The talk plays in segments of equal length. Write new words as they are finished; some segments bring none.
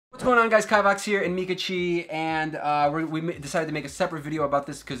What's going on, guys? Kivox here and Meekachii, and we decided to make a separate video about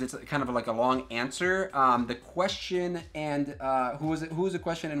this because it's kind of like a long answer. The question and who is the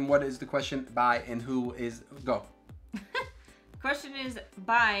question and what is the question by and who is go. The question is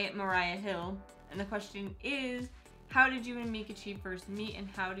by Mariah Hill, and the question is, how did you and Meekachii first meet, and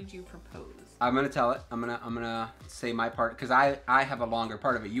how did you propose? I'm gonna tell it. I'm gonna say my part because I have a longer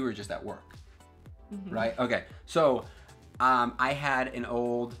part of it. You were just at work, right? Okay, so. I had an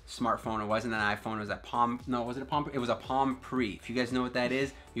old smartphone. It wasn't an iPhone. It was a Palm. No, was it a Palm? It was a Palm Pre. If you guys know what that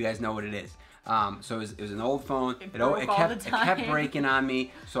is, you guys know what it is. So it was an old phone. It kept breaking on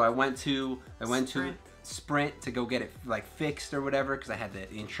me. So I went to Sprint to go get it like fixed or whatever because I had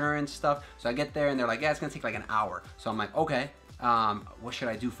the insurance stuff. So I get there and they're like, yeah, it's gonna take like an hour. So I'm like, okay, what should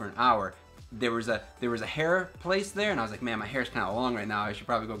I do for an hour? There was a hair place there, and I was like, man, my hair's kind of long right now. I should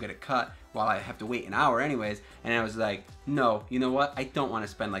probably go get it cut while I have to wait an hour anyways. And I was like, no, you know what? I don't want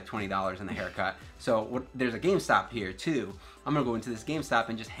to spend like $20 on the haircut. So there's a GameStop here too. I'm gonna go into this GameStop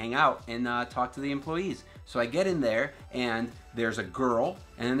and just hang out and talk to the employees. So I get in there and there's a girl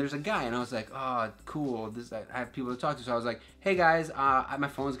and then there's a guy, and I was like, oh, cool. I have people to talk to. So I was like, hey guys, my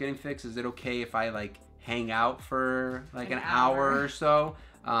phone's getting fixed. Is it okay if I like hang out for like an hour or so?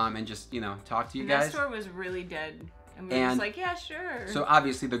 And just, you know, talk to you guys. That store was really dead. And we were just like, yeah, sure. So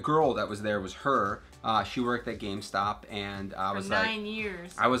obviously the girl that was there was her. She worked at GameStop, and I was like, 9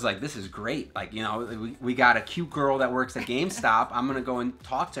 years. I was like, this is great. Like, you know, we got a cute girl that works at GameStop. I'm gonna go and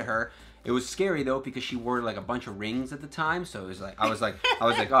talk to her. It was scary though because she wore like a bunch of rings at the time. So it was like I was like,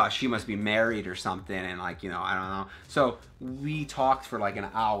 oh, she must be married or something, and like, you know, I don't know. So we talked for like an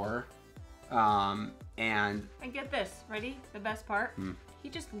hour, and get this, ready? The best part. He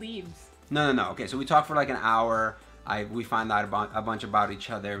just leaves. No. Okay, so we talked for like an hour. We found out about a bunch about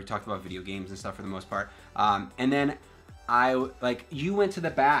each other. We talked about video games and stuff for the most part. And then you went to the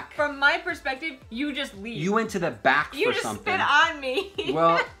back. From my perspective, you just leave. You went to the back for something. You just spit on me.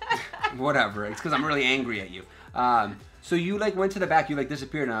 Well, whatever. It's because I'm really angry at you. So you like went to the back. You like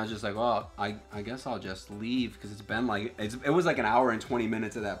disappeared, and I was just like, well, I guess I'll just leave because it's been like it was like an hour and 20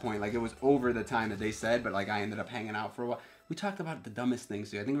 minutes at that point. Like it was over the time that they said, but like I ended up hanging out for a while. We talked about the dumbest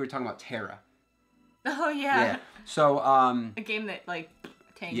things too. I think we were talking about Terra. Oh yeah. Yeah. So a game that like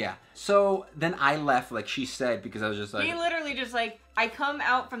tanked. Yeah. So then I left, like she said, because I was just like. He literally just like, I come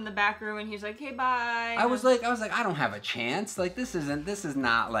out from the back room and he's like, hey, bye. I was like, I don't have a chance. Like this isn't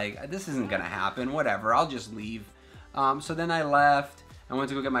gonna happen. Whatever. I'll just leave. So then I left. I went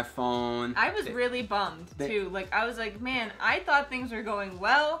to go get my phone. I was really bummed too. Like I was like, man, I thought things were going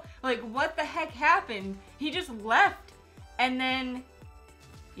well. Like what the heck happened? He just left. And then,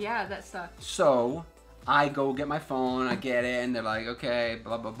 yeah, that sucked. So, I go get my phone, I get it, and they're like, okay,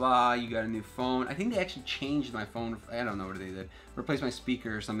 blah, blah, blah, you got a new phone. I think they actually changed my phone. I don't know what they did. Replaced my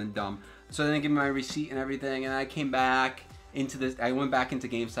speaker or something dumb. So then they give me my receipt and everything, and I came back into this. I went back into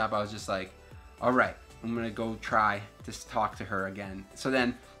GameStop. I was just like, all right, I'm going to go try to talk to her again. So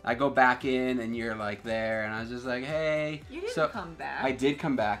then I go back in, and you're like there, and I was just like, hey. You didn't come back. I did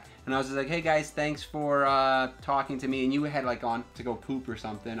come back, and I was just like, hey guys, thanks for talking to me. And you had like gone to go poop or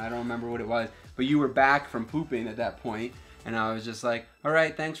something. I don't remember what it was, but you were back from pooping at that point, and I was just like, all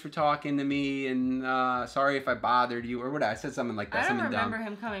right, thanks for talking to me, and sorry if I bothered you or whatever. I said something like that. I don't remember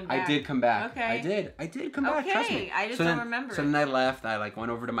him coming back. I did come back. Okay. I did come back. Trust me. I just don't remember. So then I left. I like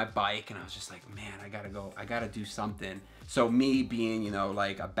went over to my bike, and I was just like, man, I gotta go. I gotta do something. So me being, you know,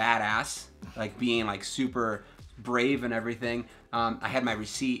 like a badass, like being like super brave and everything, I had my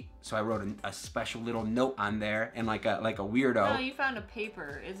receipt, so I wrote a special little note on there, and like a weirdo. No, you found a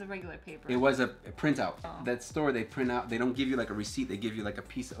paper. It's a regular paper. It was a printout. Oh. That store, they print out. They don't give you like a receipt. They give you like a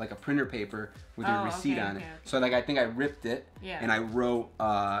piece of like a printer paper with your receipt on it. So like I think I ripped it, and I wrote,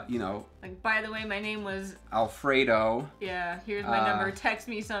 you know. Like, by the way, my name was Alfredo. Yeah. Here's my number. Text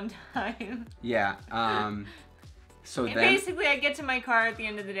me sometime. Yeah. So and then basically, I get to my car at the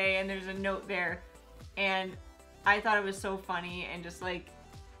end of the day, and there's a note there, and I thought it was so funny and just like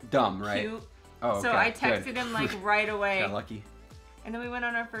dumb, right? Cute. Oh, okay. So I texted him like right away. Got lucky. And then we went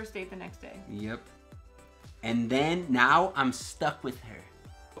on our first date the next day. Yep. And then now I'm stuck with her.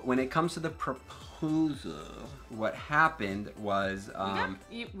 When it comes to the proposal, what happened was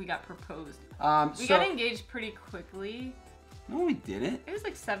we got proposed. We so, got engaged pretty quickly. No, we didn't. It was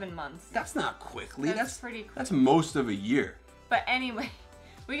like 7 months. That's not quickly. That's pretty quick. That's most of a year. But anyway,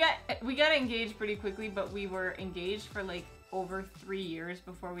 we got engaged pretty quickly, but we were engaged for like over 3 years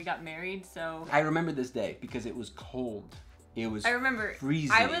before we got married. So I remember this day because it was cold. It was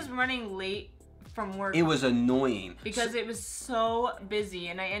freezing. I was running late from work. It was annoying because it was so busy,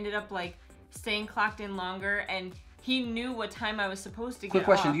 and I ended up like staying clocked in longer, and he knew what time I was supposed to get Quick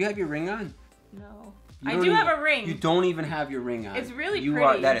question, off. do you have your ring on? No. I do have a ring. You don't even have your ring on. It's really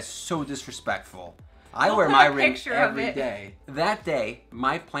pretty. That is so disrespectful. I wear my ring every of day. That day,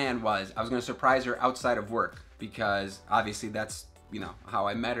 my plan was I was going to surprise her outside of work because obviously that's, you know, how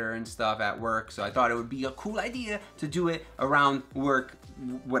I met her and stuff at work. So I thought it would be a cool idea to do it around work,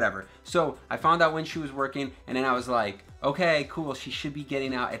 whatever. So I found out when she was working, and then I was like, okay, cool, she should be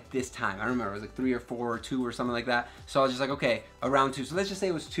getting out at this time. I don't remember, it was like 3 or 4 or 2 or something like that. So I was just like, okay, around 2. So let's just say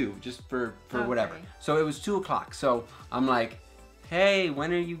it was 2, just for whatever. So it was 2 o'clock. So I'm like, hey,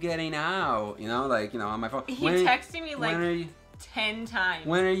 when are you getting out? You know, like, you know, on my phone. He texted me like 10 times.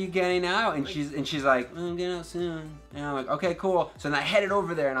 When are you getting out? And she's like, I'm getting out soon. And I'm like, okay, cool. So then I headed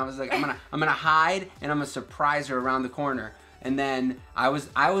over there, and I was like, I'm gonna hide, and I'm gonna surprise her around the corner. And then I was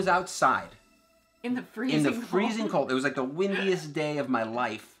outside. In the freezing cold. It was like the windiest day of my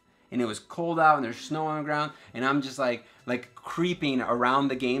life. And it was cold out, and there's snow on the ground, and I'm just like creeping around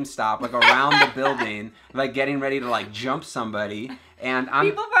the GameStop, like around the building, like getting ready to like jump somebody. And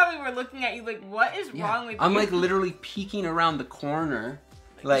people probably were looking at you like, what is wrong with you? I'm like literally peeking around the corner,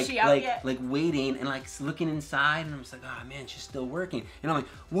 like waiting and like looking inside, and I'm just like, oh man, she's still working. And I'm like,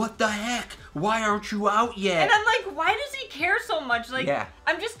 what the heck? Why aren't you out yet? And I'm like, why does he care so much? Like, yeah.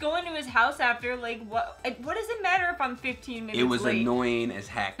 I'm just going to his house after, like, what does it matter if I'm 15 minutes late? It was annoying as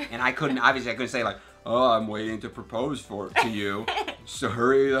heck. And I couldn't say like, oh, I'm waiting to propose to you, so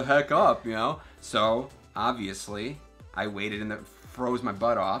hurry the heck up, you know? So obviously I waited and froze my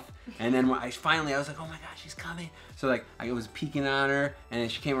butt off, and then when I was like, oh my gosh, she's coming. So like I was peeking on her, and then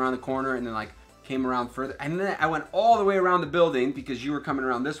she came around the corner, and then like came around further, and then I went all the way around the building because you were coming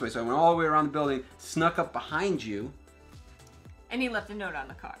around this way. So I went all the way around the building, snuck up behind you, and he left a note on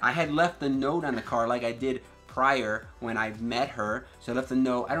the car. I had left the note on the car like I did prior when I met her. So I left the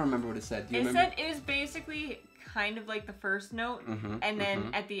note. I don't remember what it said. Do you remember? It was basically kind of like the first note, and then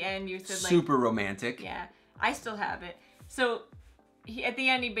at the end you said like super romantic. Yeah, I still have it. So at the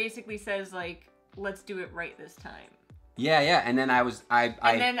end he basically says like, let's do it right this time. Yeah, and then and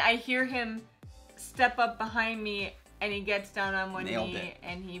then I hear him step up behind me, and he gets down on one knee,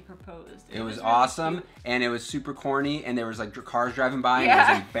 and he proposed. It was really awesome, cute. And it was super corny, and there was like cars driving by, and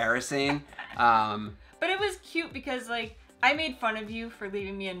it was embarrassing. But it was cute because like I made fun of you for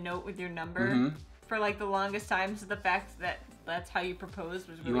leaving me a note with your number for like the longest time. So the fact that that's how you proposed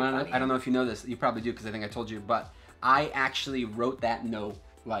was really funny. I don't know if you know this. You probably do because I think I told you, but I actually wrote that note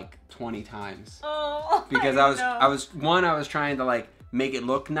like 20 times. Oh, because I was trying to like make it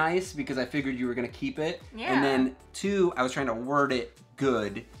look nice because I figured you were gonna keep it. Yeah. And then 2, I was trying to word it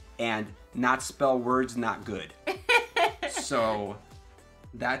good and not spell words not good. So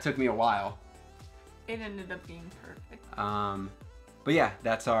that took me a while. It ended up being perfect. But yeah,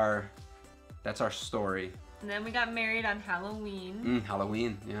 that's our story. And then we got married on Halloween.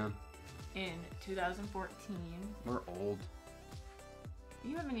 Halloween, yeah. In 2014. We're old.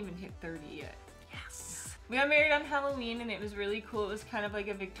 You haven't even hit 30 yet. Yes. We got married on Halloween, and it was really cool. It was kind of like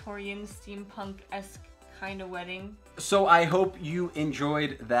a Victorian steampunk-esque kind of wedding. So I hope you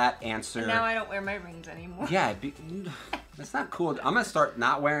enjoyed that answer. And now I don't wear my rings anymore. Yeah, that's not cool. I'm gonna start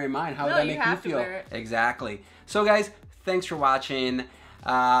not wearing mine. How would that make you feel? To wear it. Exactly. So guys, thanks for watching.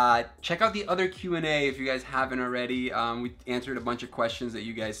 Check out the other Q&A if you guys haven't already. We answered a bunch of questions that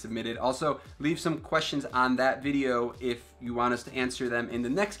you guys submitted. Also, leave some questions on that video if you want us to answer them in the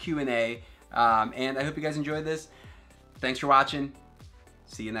next Q&A. And I hope you guys enjoyed this. Thanks for watching.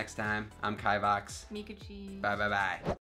 See you next time. I'm Kivox. Meekachii. Bye.